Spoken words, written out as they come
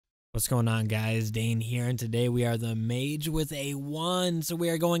What's going on, guys? Dane here, and today we are the Mage with a 1. So we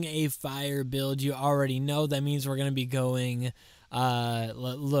are going a fire build. You already know that means we're going to be going, look, I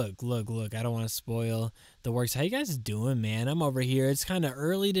don't want to spoil the works. How you guys doing, man? I'm over here. It's kind of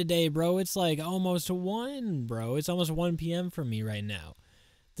early today, bro. It's like almost 1, bro. It's almost 1 p.m. for me right now.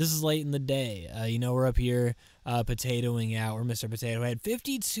 This is late in the day. We're up here potatoing out. We're Mr. Potato Head.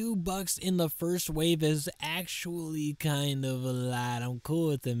 $52 in the first wave is actually kind of a lot. I'm cool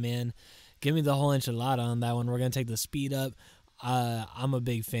with it, man. Give me the whole enchilada on that one. We're going to take the speed up. I'm a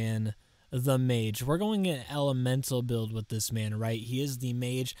big fan of the Mage. We're going an elemental build with this man, right? He is the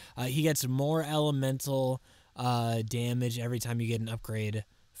Mage. He gets more elemental damage every time you get an upgrade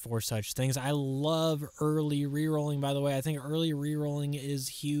for such things. I love early rerolling, by the way. I think early rerolling is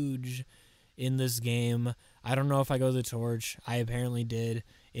huge in this game. I don't know if I go the torch. I apparently did.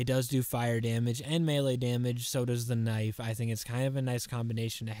 It does do fire damage and melee damage, so does the knife. I think it's kind of a nice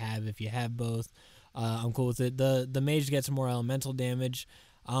combination to have if you have both. I'm cool with it. The Mage gets more elemental damage,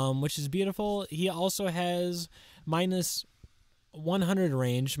 which is beautiful. He also has minus 100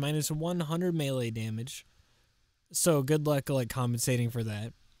 range, minus 100 melee damage. So good luck like compensating for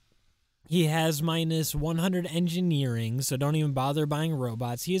that. He has minus 100 engineering, so don't even bother buying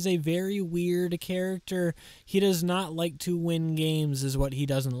robots. He is a very weird character. He does not like to win games is what he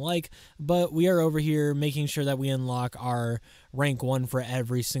doesn't like, but we are over here making sure that we unlock our rank 1 for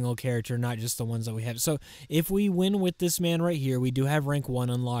every single character, not just the ones that we have. So if we win with this man right here, we do have rank 1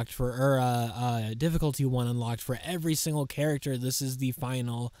 unlocked for, or difficulty 1 unlocked for every single character. This is the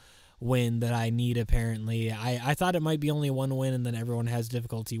final win that I need, apparently. I thought it might be only 1 win and then everyone has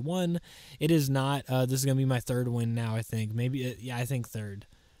difficulty 1. It is not. This is going to be my 3rd win now, I think. Maybe, yeah, I think 3rd.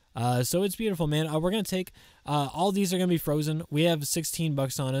 So it's beautiful, man. We're going to take, all these are going to be frozen. We have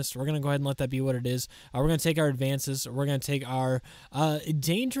 $16 on us. We're going to go ahead and let that be what it is. We're going to take our advances. We're going to take our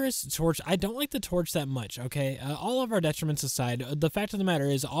dangerous torch. I don't like the torch that much, okay? All of our detriments aside, the fact of the matter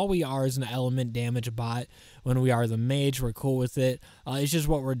is all we are is an element damage bot. When we are the Mage, we're cool with it. It's just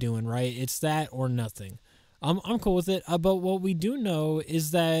what we're doing, right? It's that or nothing. I'm cool with it, but what we do know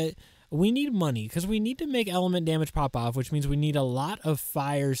is that we need money because we need to make element damage pop off, which means we need a lot of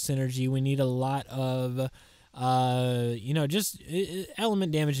fire synergy. We need a lot of, just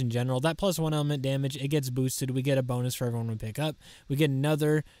element damage in general. That +1 element damage, it gets boosted. We get a bonus for everyone we pick up. We get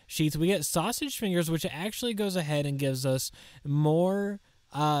another sheath. We get sausage fingers, which actually goes ahead and gives us more.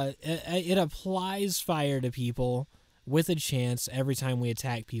 It applies fire to people with a chance every time we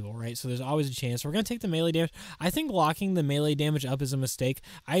attack people, right? So there's always a chance. We're going to take the melee damage. I think locking the melee damage up is a mistake.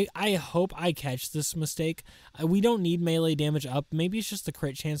 I hope I catch this mistake. We don't need melee damage up. Maybe it's just the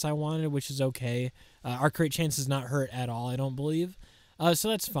crit chance I wanted, which is okay. Our crit chance is not hurt at all, I don't believe. So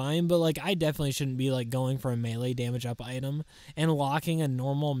that's fine, but like I definitely shouldn't be like going for a melee damage up item and locking a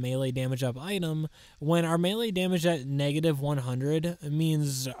normal melee damage up item when our melee damage at -100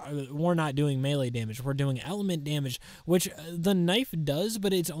 means we're not doing melee damage. We're doing element damage, which the knife does,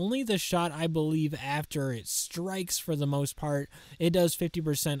 but it's only the shot, I believe, after it strikes for the most part. It does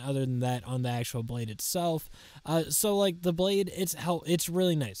 50% other than that on the actual blade itself. So like the blade, it's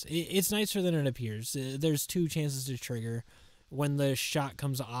really nice. It's nicer than it appears. There's 2 chances to trigger when the shot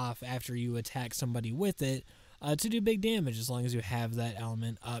comes off after you attack somebody with it to do big damage as long as you have that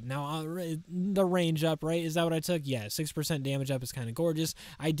element up. Now, the range up, right? Is that what I took? Yeah, 6% damage up is kind of gorgeous.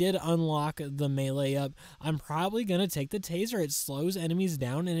 I did unlock the melee up. I'm probably going to take the taser. It slows enemies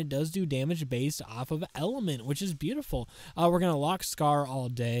down, and it does do damage based off of element, which is beautiful. We're going to lock Scar all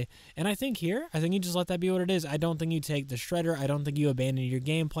day, and I think you just let that be what it is. I don't think you take the Shredder. I don't think you abandon your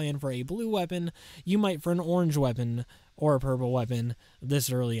game plan for a blue weapon. You might for an orange weapon or a purple weapon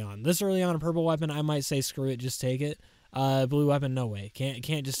this early on. This early on, a purple weapon, I might say screw it, just take it. Blue weapon, no way.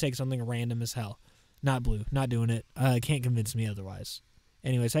 Can't just take something random as hell. Not blue, not doing it. Can't convince me otherwise.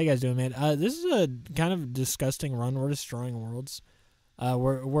 Anyways, how you guys doing, man? This is a kind of disgusting run. We're destroying worlds.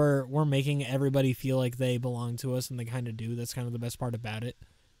 We're making everybody feel like they belong to us, and they kind of do. That's kind of the best part about it.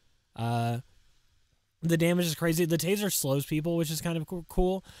 The damage is crazy. The taser slows people, which is kind of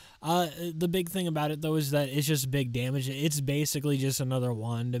cool. The big thing about it, though, is that it's just big damage. It's basically just another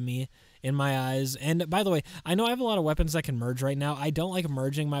wand to me, in my eyes. And by the way, I know I have a lot of weapons that can merge right now. I don't like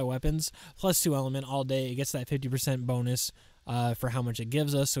merging my weapons. +2 element all day. It gets that 50% bonus for how much it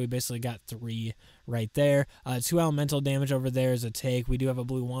gives us. So we basically got 3 right there. 2 elemental damage over there is a take. We do have a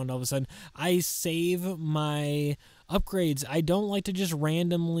blue wand all of a sudden. I save my upgrades. I don't like to just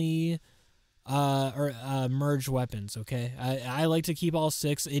randomly merge weapons, okay? I like to keep all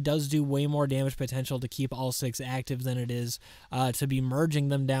 6. It does do way more damage potential to keep all 6 active than it is to be merging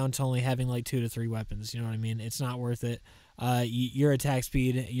them down to only having like 2 to 3 weapons, you know what I mean? It's not worth it. your attack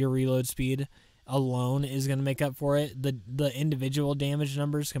speed, your reload speed alone is going to make up for it. The individual damage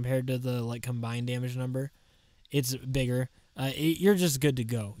numbers compared to the like combined damage number, it's bigger. You're just good to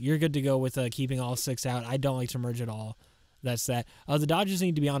go. You're good to go with keeping all 6 out. I don't like to merge at all. That's that. The dodges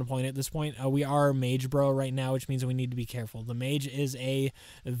need to be on point at this point. We are Mage Bro right now, which means we need to be careful. The Mage is a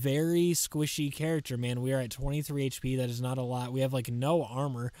very squishy character, man. We are at 23 HP. That is not a lot. We have, like, no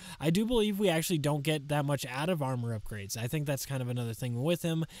armor. I do believe we actually don't get that much out of armor upgrades. I think that's kind of another thing with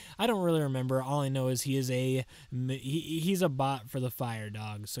him. I don't really remember. All I know is he is he's a bot for the fire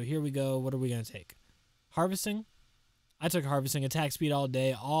dog. So here we go. What are we going to take? Harvesting? I took harvesting. Attack speed all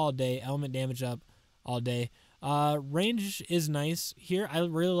day. Element damage up all day. Range is nice here. I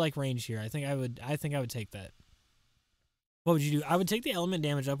really like range here. I think I would take that. What would you do? I would take the element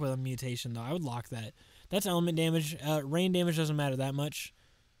damage up with a mutation though. I would lock that. That's element damage. Rain damage doesn't matter that much.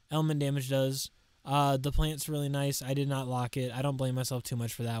 Element damage does. The plant's really nice. I did not lock it. I don't blame myself too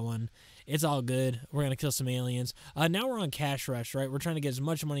much for that one. It's all good. We're going to kill some aliens. Now we're on cash rush, right? We're trying to get as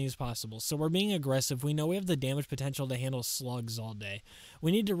much money as possible. So we're being aggressive. We know we have the damage potential to handle slugs all day.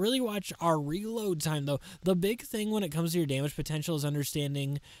 We need to really watch our reload time, though. The big thing when it comes to your damage potential is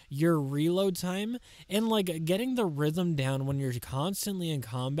understanding your reload time and, like, getting the rhythm down when you're constantly in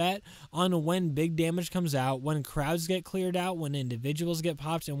combat on when big damage comes out, when crowds get cleared out, when individuals get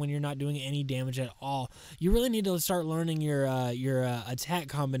popped, and when you're not doing any damage at all. You really need to start learning your attack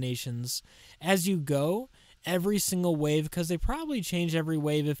combinations as you go every single wave, because they probably change every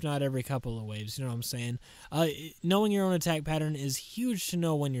wave, if not every couple of waves. You know what I'm saying? Knowing your own attack pattern is huge to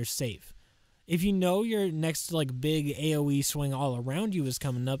know when you're safe. If you know your next like big AoE swing all around you is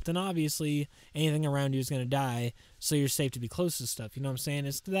coming up, then obviously anything around you is going to die, so you're safe to be close to stuff. You know what I'm saying?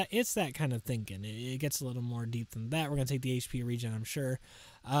 It's that kind of thinking. It gets a little more deep than that. We're going to take the HP regen, I'm sure.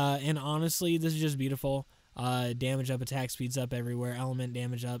 And honestly, this is just beautiful. Damage up, attack speeds up everywhere, element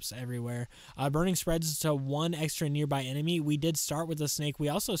damage ups everywhere. Burning spreads to 1 extra nearby enemy. We did start with a snake. We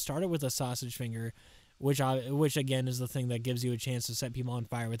also started with a sausage finger, which again is the thing that gives you a chance to set people on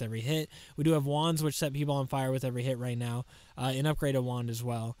fire with every hit. We do have wands, which set people on fire with every hit right now. An upgraded wand as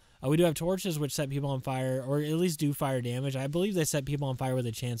well. We do have torches, which set people on fire, or at least do fire damage. I believe they set people on fire with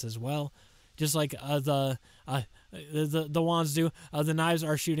a chance as well, just like the wands do. The knives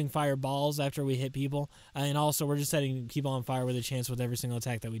are shooting fireballs after we hit people, and also we're just setting people on fire with a chance with every single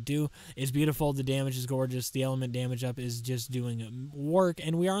attack that we do. It's beautiful. The damage is gorgeous. The element damage up is just doing work,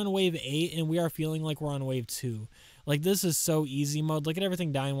 and we are on wave 8, and we are feeling like we're on wave 2. Like, this is so easy mode. Look at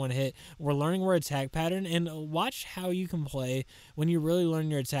everything dying one hit. We're learning our attack pattern, and watch how you can play when you really learn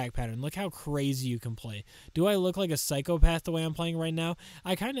your attack pattern. Look how crazy you can play. Do I look like a psychopath the way I'm playing right now?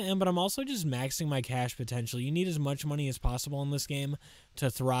 I kind of am, but I'm also just maxing my cash potential. You need as much money as possible in this game to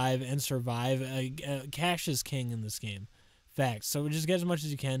thrive and survive. Cash is king in this game. Facts. So just get as much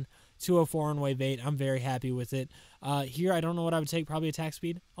as you can. 204 on wave 8. I'm very happy with it. Here, I don't know what I would take. Probably attack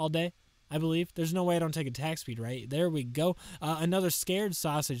speed all day, I believe. There's no way I don't take attack speed, right? There we go. Another scared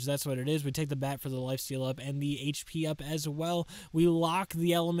sausage. That's what it is. We take the bat for the lifesteal up and the HP up as well. We lock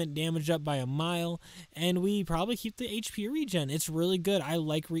the element damage up by a mile, and we probably keep the HP regen. It's really good. I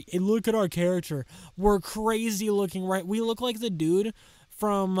like look at our character. We're crazy looking, right? We look like the dude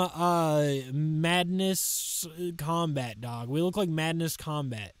from Madness Combat, dog. We look like Madness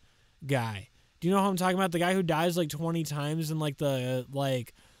Combat guy. Do you know how I'm talking about? The guy who dies like 20 times in like the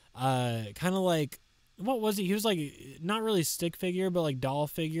kind of like, what was he? He was like not really stick figure, but like doll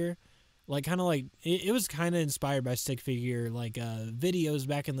figure. Like kind of like it was kind of inspired by stick figure like videos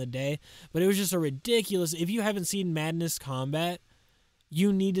back in the day, but it was just a ridiculous. If you haven't seen Madness Combat,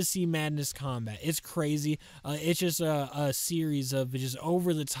 you need to see Madness Combat. It's crazy. It's just a series of just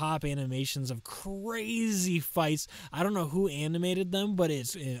over-the-top animations of crazy fights. I don't know who animated them, but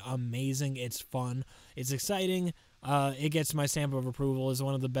it's amazing. It's fun. It's exciting. It gets my stamp of approval. It's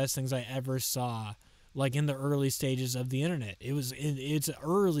one of the best things I ever saw, like in the early stages of the internet. It's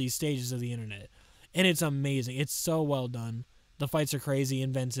early stages of the internet, and it's amazing. It's so well done. The fights are crazy,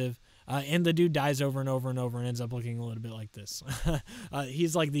 inventive. And the dude dies over and over and over and ends up looking a little bit like this.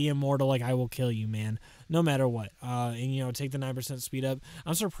 He's like the immortal, like, I will kill you, man, no matter what. And, you know, take the 9% speed up.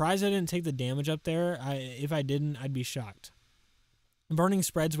 I'm surprised I didn't take the damage up there. If I didn't, I'd be shocked. Burning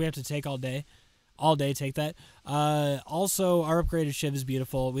spreads we have to take all day. All day, take that. Also, our upgraded shiv is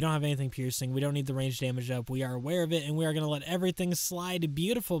beautiful. We don't have anything piercing. We don't need the range damage up. We are aware of it, and we are going to let everything slide.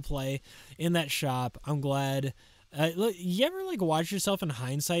 Beautiful play in that shop. I'm glad. Look, you ever like watch yourself in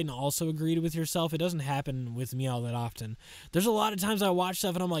hindsight and also agreed with yourself? It doesn't happen with me all that often. There's a lot of times I watch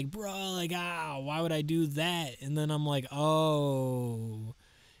stuff and I'm like, bro, like, why would I do that? And then I'm like, oh,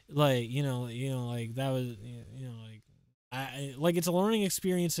 like, you know, like that was, you know, like Like, it's a learning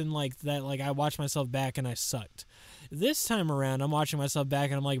experience in like that. Like, I watched myself back and I sucked. This time around, I'm watching myself back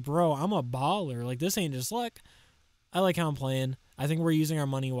and I'm like, bro, I'm a baller. Like, this ain't just luck. I like how I'm playing. I think we're using our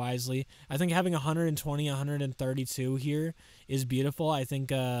money wisely. I think having 120, 132 here is beautiful. I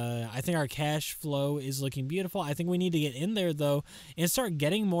think our cash flow is looking beautiful. I think we need to get in there though and start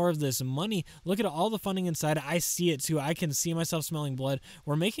getting more of this money. Look at all the funding inside. I see it too. I can see myself smelling blood.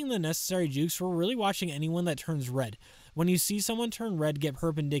 We're making the necessary jukes. We're really watching anyone that turns red. When you see someone turn red, get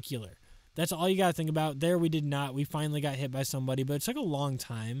perpendicular. That's all you got to think about. There we did not. We finally got hit by somebody, but it took a long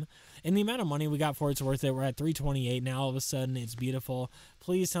time. And the amount of money we got for it's worth it. We're at 328 now. All of a sudden, it's beautiful.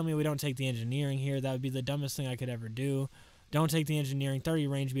 Please tell me we don't take the engineering here. That would be the dumbest thing I could ever do. Don't take the engineering. 30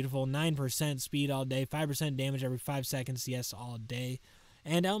 range, beautiful. 9% speed all day. 5% damage every 5 seconds. Yes, all day.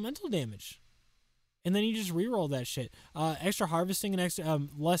 And elemental damage. And then you just reroll that shit. Extra harvesting and extra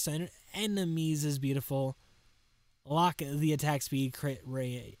less enemies is beautiful. Lock the attack speed, crit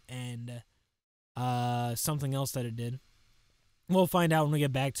rate, and something else that it did. We'll find out when we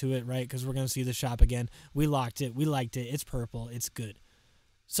get back to it, right? Because we're going to see the shop again. We locked it. We liked it. It's purple. It's good.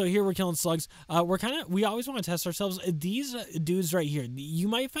 So here we're killing slugs. We always want to test ourselves. These dudes right here, you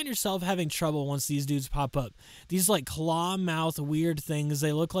might find yourself having trouble once these dudes pop up. These like claw mouth weird things.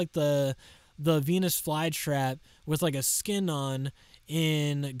 They look like the Venus flytrap with like a skin on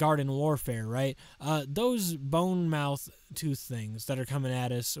in Garden Warfare, right? Those bone mouth tooth things that are coming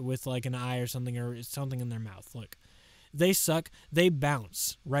at us with like an eye or something in their mouth. Look, they suck. They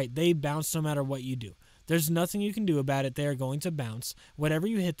bounce, right? They bounce no matter what you do. There's nothing you can do about it. They're going to bounce. Whatever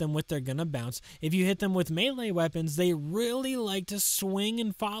you hit them with, they're going to bounce. If you hit them with melee weapons, they really like to swing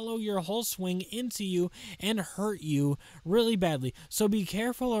and follow your whole swing into you and hurt you really badly. So be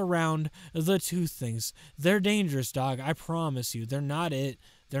careful around the tooth things. They're dangerous, dog. I promise you. They're not it.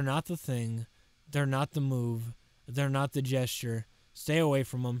 They're not the thing. They're not the move. They're not the gesture. Stay away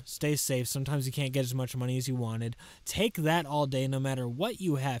from them. Stay safe. Sometimes you can't get as much money as you wanted. Take that all day no matter what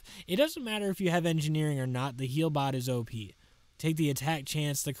you have. It doesn't matter if you have engineering or not. The heal bot is OP. Take the attack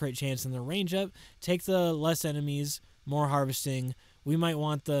chance, the crit chance, and the range up. Take the less enemies, more harvesting. We might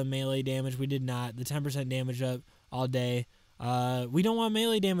want the melee damage. We did not. The 10% damage up all day. We don't want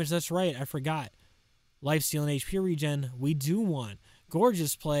melee damage. That's right. I forgot. Lifesteal and HP regen. We do want.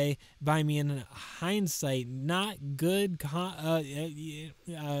 Gorgeous play by me in hindsight. Not good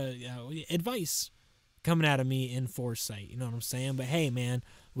advice coming out of me in foresight. You know what I'm saying? But hey, man,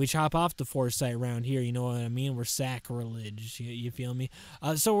 we chop off the foresight around here. You know what I mean? We're sacrilege. You feel me?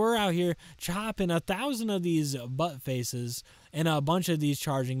 So we're out here chopping 1,000 of these butt faces and a bunch of these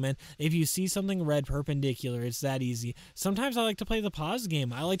charging men. If you see something red perpendicular, it's that easy. Sometimes I like to play the pause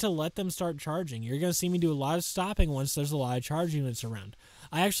game. I like to let them start charging. You're going to see me do a lot of stopping once there's a lot of charge units around.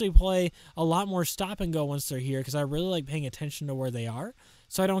 I actually play a lot more stop and go once they're here because I really like paying attention to where they are,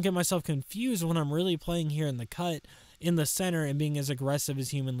 so I don't get myself confused when I'm really playing here in the cut, in the center, and being as aggressive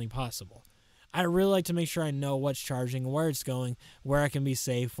as humanly possible. I really like to make sure I know what's charging, where it's going, where I can be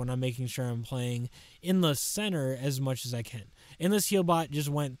safe when I'm making sure I'm playing in the center as much as I can. And this heal bot just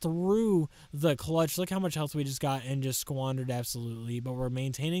went through the clutch. Look how much health we just got and just squandered absolutely. But we're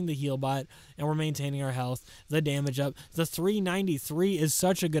maintaining the heal bot and we're maintaining our health, the damage up. The 393 is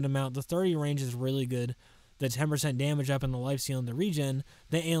such a good amount. The 30 range is really good. The 10% damage up and the lifesteal and the regen.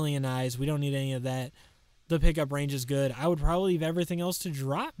 The alien eyes, we don't need any of that. The pickup range is good. I would probably leave everything else to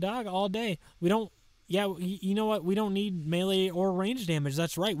drop, dog, all day. We don't, yeah, you know what? We don't need melee or range damage.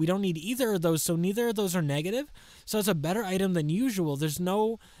 That's right. We don't need either of those, so neither of those are negative. So it's a better item than usual. There's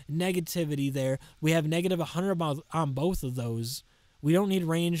no negativity there. We have negative 100 on both of those. We don't need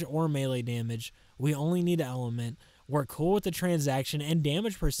range or melee damage. We only need element. We're cool with the transaction, and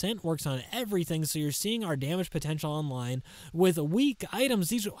damage percent works on everything, so you're seeing our damage potential online. With weak items,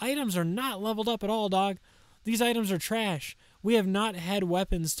 these items are not leveled up at all, dog. These items are trash. We have not had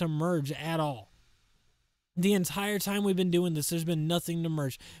weapons to merge at all. The entire time we've been doing this, there's been nothing to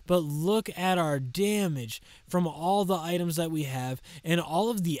merge. But look at our damage from all the items that we have and all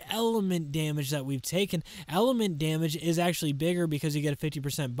of the element damage that we've taken. Element damage is actually bigger because you get a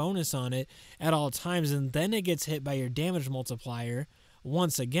 50% bonus on it at all times, and then it gets hit by your damage multiplier.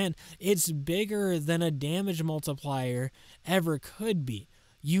 Once again, it's bigger than a damage multiplier ever could be.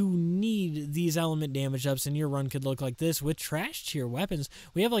 You need these element damage ups, and your run could look like this with trash tier weapons.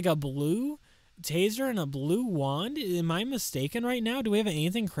 We have like a blue taser and a blue wand. Am I mistaken right now? Do we have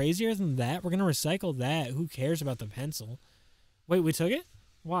anything crazier than that? We're going to recycle that. Who cares about the pencil? Wait, we took it?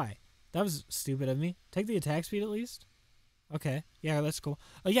 Why? That was stupid of me. Take the attack speed at least? Okay. Yeah, that's cool.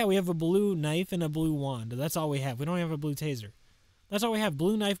 Oh, yeah, we have a blue knife and a blue wand. That's all we have. We don't have a blue taser. That's all we have.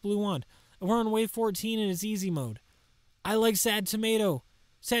 Blue knife, blue wand. We're on wave 14 and it's easy mode. I like Sad Tomato.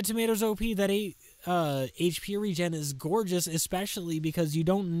 Sad Tomato's OP. That HP regen is gorgeous, especially because you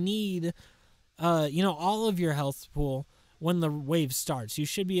don't need, all of your health pool when the wave starts. You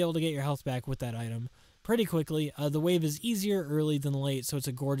should be able to get your health back with that item pretty quickly. The wave is easier early than late, so it's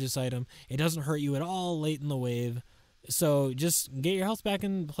a gorgeous item. It doesn't hurt you at all late in the wave. So just get your health back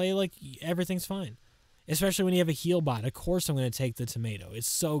and play like everything's fine. Especially when you have a heal bot. Of course I'm going to take the tomato. It's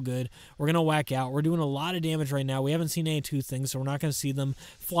so good. We're going to whack out. We're doing a lot of damage right now. We haven't seen any tooth things, so we're not going to see them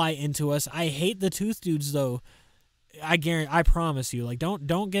fly into us. I hate the tooth dudes, though. I promise you. Like,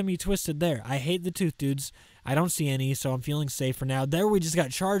 don't get me twisted there. I hate the tooth dudes. I don't see any, so I'm feeling safe for now. There we just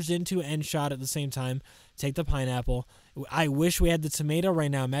got charged into and shot at the same time. Take the pineapple. I wish we had the tomato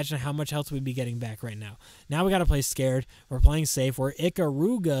right now. Imagine how much health we'd be getting back right now. Now we got to play scared. We're playing safe. We're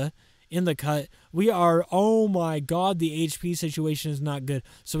Ikaruga in the cut. We are, oh my god, the HP situation is not good.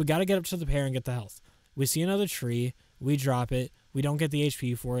 So we got to get up to the pair and get the health. We see another tree. We drop it. We don't get the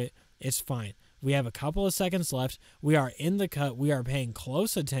HP for it. It's fine. We have a couple of seconds left. We are in the cut. We are paying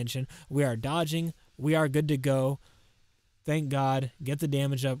close attention. We are dodging. We are good to go. Thank God. Get the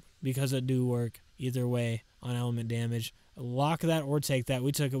damage up because it do work either way on element damage. Lock that or take that.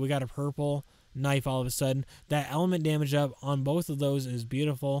 We took it. We got a purple knife all of a sudden. That element damage up on both of those is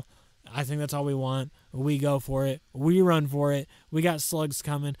beautiful. I think that's all we want. We go for it. We run for it. We got slugs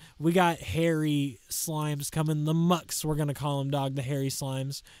coming. We got hairy slimes coming. The mucks, we're going to call them, dog, the hairy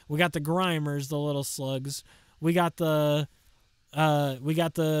slimes. We got the grimers, the little slugs. We got the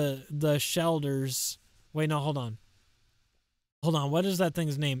shelders. Wait, no, hold on. Hold on. What is that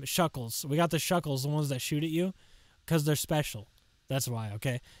thing's name? Shuckles. We got the shuckles, the ones that shoot at you because they're special. That's why,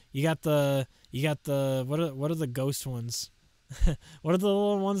 okay? You got the what are the ghost ones? What are the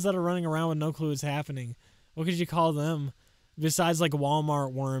little ones that are running around with no clue what's happening? What could you call them? Besides, like,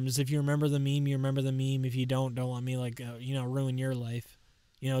 Walmart worms. If you remember the meme, you remember the meme. If you don't let me, like, ruin your life.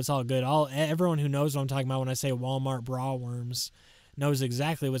 It's all good. Everyone who knows what I'm talking about when I say Walmart bra worms knows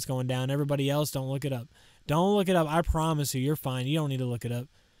exactly what's going down. Everybody else, don't look it up. Don't look it up. I promise you, you're fine. You don't need to look it up.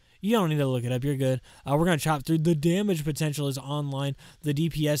 You don't need to look it up. You're good. We're going to chop through. The damage potential is online. The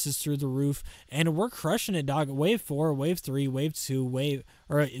DPS is through the roof. And we're crushing it, dog. Wave 4, Wave 3, Wave 2,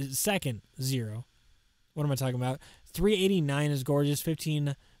 second, 0. What am I talking about? 389 is gorgeous.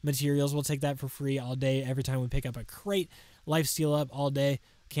 15 materials. We'll take that for free all day. Every time we pick up a crate. Lifesteal up all day.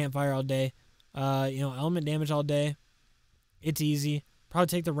 Campfire all day. Element damage all day. It's easy. Probably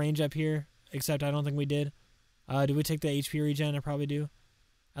take the range up here. Except I don't think we did. Do we take the HP regen? I probably do.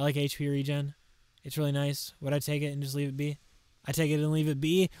 I like HP regen. It's really nice. Would I take it and just leave it be? I take it and leave it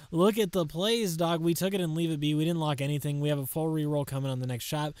be. Look at the plays, dog. We took it and leave it be. We didn't lock anything. We have a full reroll coming on the next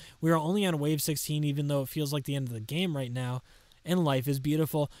shot. We are only on wave 16, even though it feels like the end of the game right now. And life is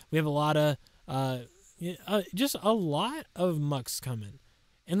beautiful. We have a lot of, just a lot of mucks coming.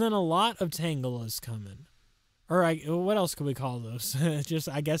 And then a lot of tangulas coming. Or what else could we call those? Just,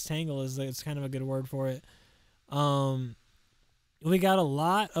 I guess tangle it's kind of a good word for it. We got a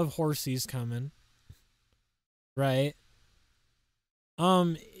lot of horsies coming, right?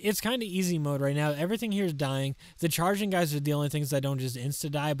 It's kind of easy mode right now. Everything here is dying. The charging guys are the only things that don't just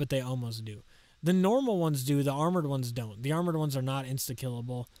insta-die, but they almost do. The normal ones do. The armored ones don't. The armored ones are not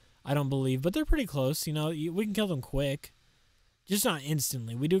insta-killable, I don't believe, but they're pretty close. We can kill them quick, just not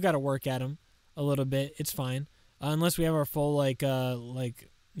instantly. We do got to work at them a little bit. It's fine, unless we have our full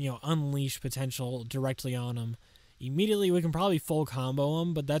unleash potential directly on them. Immediately, we can probably full combo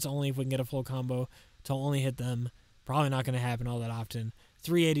them, but that's only if we can get a full combo to only hit them. Probably not going to happen all that often.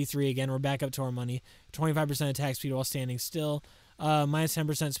 383 again. We're back up to our money. 25% attack speed while standing still. Minus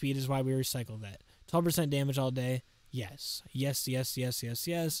 10% speed is why we recycle that. 12% damage all day. Yes. Yes, yes, yes, yes,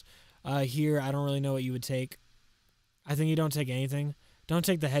 yes. Here, I don't really know what you would take. I think you don't take anything. Don't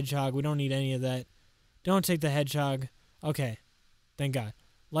take the hedgehog. We don't need any of that. Don't take the hedgehog. Okay. Thank God.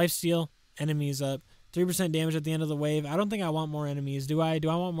 Lifesteal. Enemies up. 3% damage at the end of the wave. I don't think I want more enemies. Do I? Do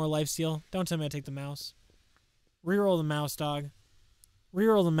I want more lifesteal? Don't tell me I take the mouse. Reroll the mouse, dog.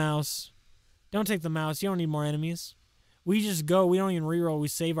 Reroll the mouse. Don't take the mouse. You don't need more enemies. We just go. We don't even reroll. We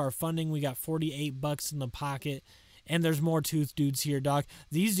save our funding. We got 48 bucks in the pocket. And there's more tooth dudes here, dog.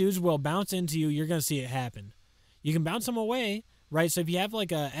 These dudes will bounce into you. You're going to see it happen. You can bounce them away, right? So if you have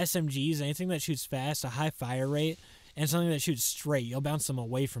like a SMGs, anything that shoots fast, a high fire rate, and something that shoots straight, you'll bounce them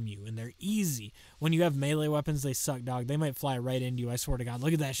away from you, and they're easy. When you have melee weapons, they suck, dog. They might fly right into you, I swear to God.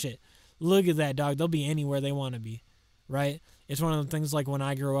 Look at that shit. Look at that, dog. They'll be anywhere they want to be, right? It's one of the things like when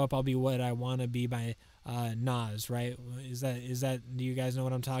I grow up, I'll be what I want to be by Nas, right? Is that, do you guys know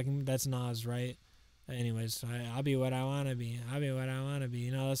what I'm talking about? That's Nas, right? Anyways, I'll be what I want to be. I'll be what I want to be.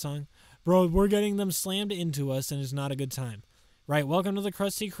 You know that song? Bro, we're getting them slammed into us, and it's not a good time. Right, welcome to the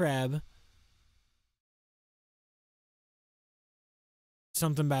Krusty Krab.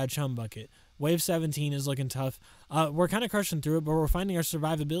 Something bad chum bucket. Wave 17 is looking tough. We're kind of crushing through it, but we're finding our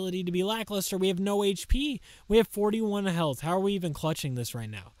survivability to be lackluster. We have no HP. We have 41 health. How are we even clutching this right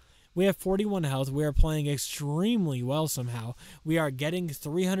now? We have 41 health. We are playing extremely well somehow. We are getting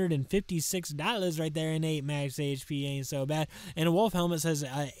 $356 right there in 8 max HP. Ain't so bad. And a wolf helmet says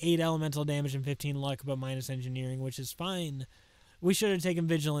 8 elemental damage and 15 luck, but minus engineering, which is fine. We should have taken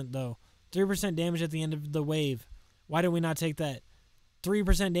vigilant, though. 3% damage at the end of the wave. Why did we not take that?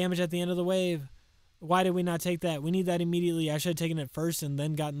 3% damage at the end of the wave. Why did we not take that? We need that immediately. I should have taken it first and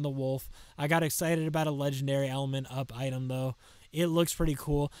then gotten the wolf. I got excited about a legendary element up item, though. It looks pretty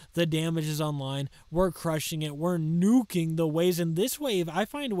cool. The damage is online. We're crushing it. We're nuking the waves. In this wave, I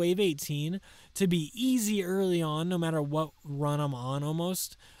find wave 18 to be easy early on, no matter what run I'm on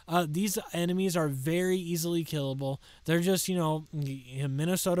almost. These enemies are very easily killable. They're just, you know,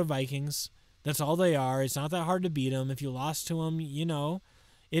 Minnesota Vikings. That's all they are. It's not that hard to beat them. If you lost to them, you know,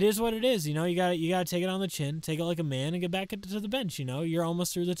 it is what it is. You know, you gotta take it on the chin, take it like a man, and get back to the bench. You know, you're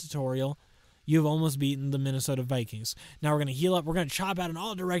almost through the tutorial. You've almost beaten the Minnesota Vikings. Now we're gonna heal up. We're gonna chop out in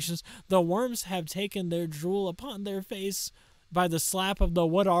all directions. The worms have taken their drool upon their face by the slap of the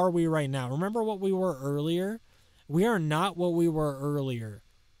what are we right now? Remember what we were earlier? We are not what we were earlier.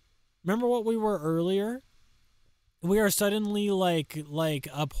 Remember what we were earlier? We are suddenly like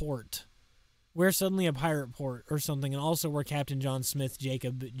a port. We're suddenly a pirate port or something, and also we're Captain John Smith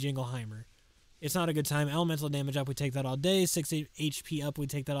Jacob Jingleheimer. It's not a good time. Elemental damage up, we take that all day. 6 HP up, we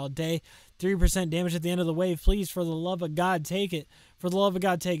take that all day. 3% damage at the end of the wave. Please, for the love of God, take it. For the love of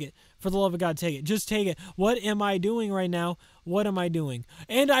God, take it. For the love of God, take it. Just take it. What am I doing right now? What am I doing?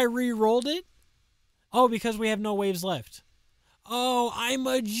 And I re-rolled it? Oh, because we have no waves left. Oh, I'm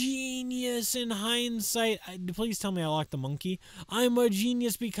a genius in hindsight. Please tell me I locked the monkey. I'm a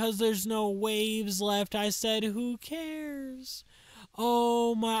genius because there's no waves left. I said, who cares?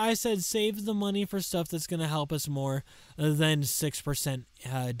 Oh my, I said save the money for stuff that's going to help us more than 6%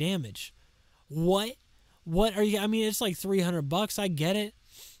 damage. What? What are you, I mean, it's like $300. I get it.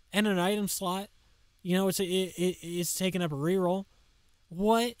 And an item slot. You know, it's taking up a reroll.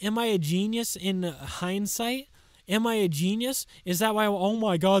 What? Am I a genius in hindsight? Am I a genius? Is that why? Oh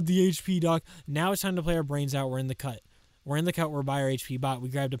my God, the HP, doc. Now it's time to play our brains out. We're in the cut. We're in the cut. We're by our HP bot. We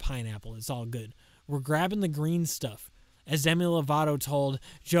grabbed a pineapple. It's all good. We're grabbing the green stuff. As Demi Lovato told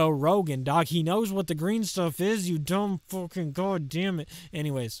Joe Rogan, doc, he knows what the green stuff is, you dumb fucking goddamn it.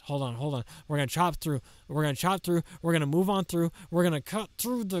 Anyways, hold on. We're going to chop through. We're going to move on through. We're going to cut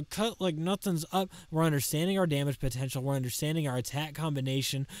through the cut like nothing's up. We're understanding our damage potential. We're understanding our attack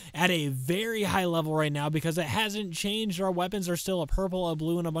combination at a very high level right now because it hasn't changed. Our weapons are still a purple, a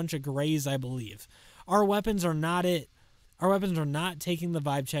blue, and a bunch of grays, I believe. Our weapons are not it. Our weapons are not taking the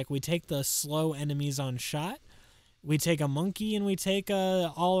vibe check. We take the slow enemies on shot. We take a monkey and we take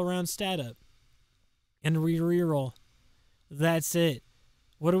a all-around stat up. And we reroll. That's it.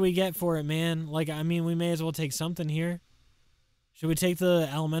 What do we get for it, man? Like, I mean, we may as well take something here. Should we take the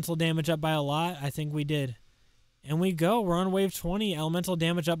elemental damage up by a lot? I think we did. And we go. We're on wave 20. Elemental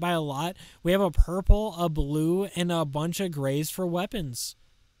damage up by a lot. We have a purple, a blue, and a bunch of grays for weapons.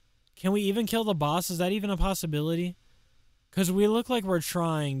 Can we even kill the boss? Is that even a possibility? Because we look like we're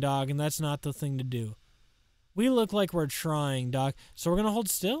trying, dog, and that's not the thing to do. We look like we're trying, doc. So we're going to hold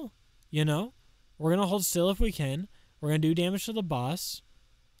still, you know? We're going to hold still if we can. We're going to do damage to the boss.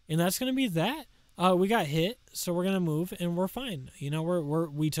 And that's going to be that. We got hit, so we're going to move, and we're fine. You know,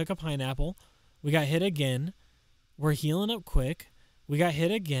 we took a pineapple. We got hit again. We're healing up quick. We got hit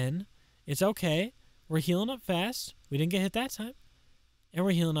again. It's okay. We're healing up fast. We didn't get hit that time. And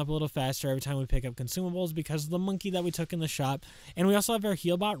we're healing up a little faster every time we pick up consumables because of the monkey that we took in the shop. And we also have our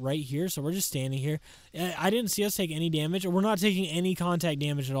heal bot right here, so we're just standing here. I didn't see us take any damage. We're not taking any contact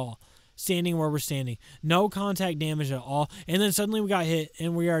damage at all. Standing where we're standing. No contact damage at all. And then suddenly we got hit,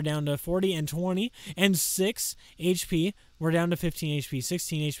 and we are down to 40 and 20 and 6 HP. We're down to 15 HP,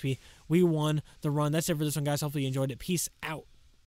 16 HP. We won the run. That's it for this one, guys. Hopefully you enjoyed it. Peace out.